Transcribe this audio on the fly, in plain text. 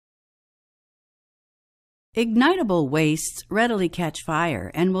Ignitable wastes readily catch fire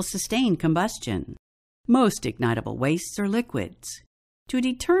and will sustain combustion. Most ignitable wastes are liquids. To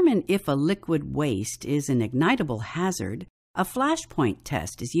determine if a liquid waste is an ignitable hazard, a flashpoint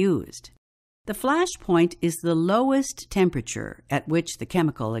test is used. The flashpoint is the lowest temperature at which the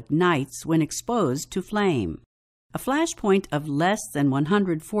chemical ignites when exposed to flame. A flashpoint of less than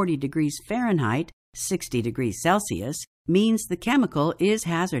 140 degrees Fahrenheit, 60 degrees Celsius, means the chemical is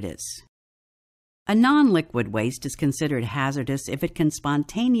hazardous. A non-liquid waste is considered hazardous if it can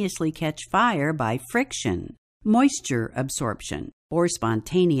spontaneously catch fire by friction, moisture absorption, or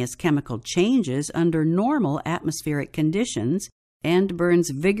spontaneous chemical changes under normal atmospheric conditions and burns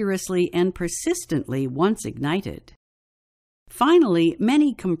vigorously and persistently once ignited. Finally,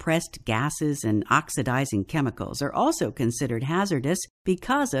 many compressed gases and oxidizing chemicals are also considered hazardous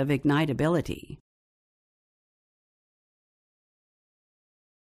because of ignitability.